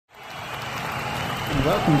and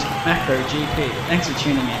welcome to Macro GP. Thanks for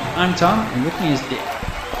tuning in. I'm Tom, and with me is Dick.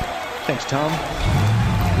 Thanks, Tom.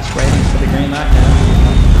 Just waiting for the green light now.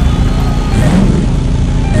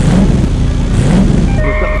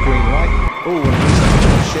 We've got the green light. Oh, and it looks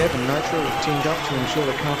like Chev and Nitro have teamed up to ensure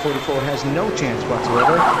that Car 44 has no chance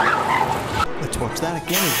whatsoever. Let's watch that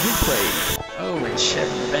again as replay. Oh, and Chev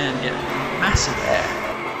and the van get massive air.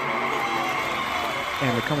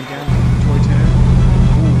 And we're coming down toy turn.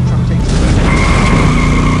 Ooh, truck takes the lead.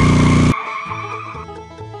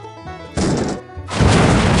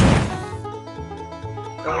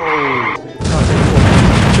 Oh, Car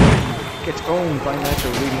 44 gets owned by Nitro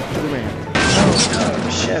leading up to the ramp. Oh no,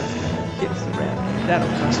 Chev hits the ramp. That'll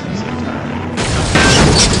cost me some time.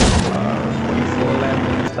 44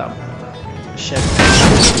 landing lift up. Chev.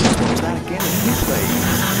 Watch that again as replay.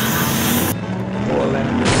 4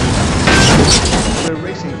 landing lift up. We're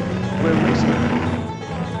racing. We're racing.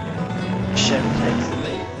 Chev takes the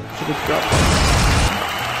lead. To the drop.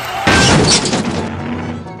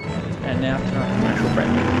 And now tonight, natural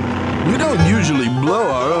break. We don't usually blow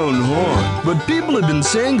our own horn, but people have been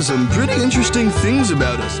saying some pretty interesting things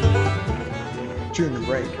about us. During the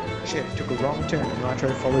break, Chev took a wrong turn and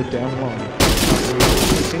Nitro followed down along. Nitro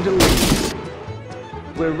was into lead.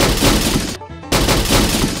 We're racing.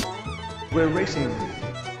 We're racing.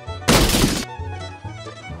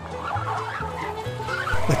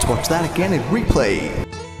 Let's watch that again in replay.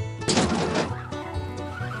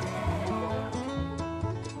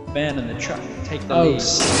 Van and the truck take the lead.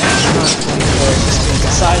 Just being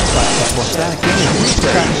sideswiped. Let's watch that again in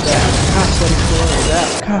replay. Crashed out. Car 44 is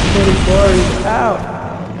out. Car 44 is out.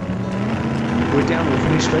 We're down to the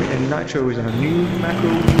finish straight and Nitro is our new Macro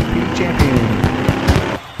GP champion.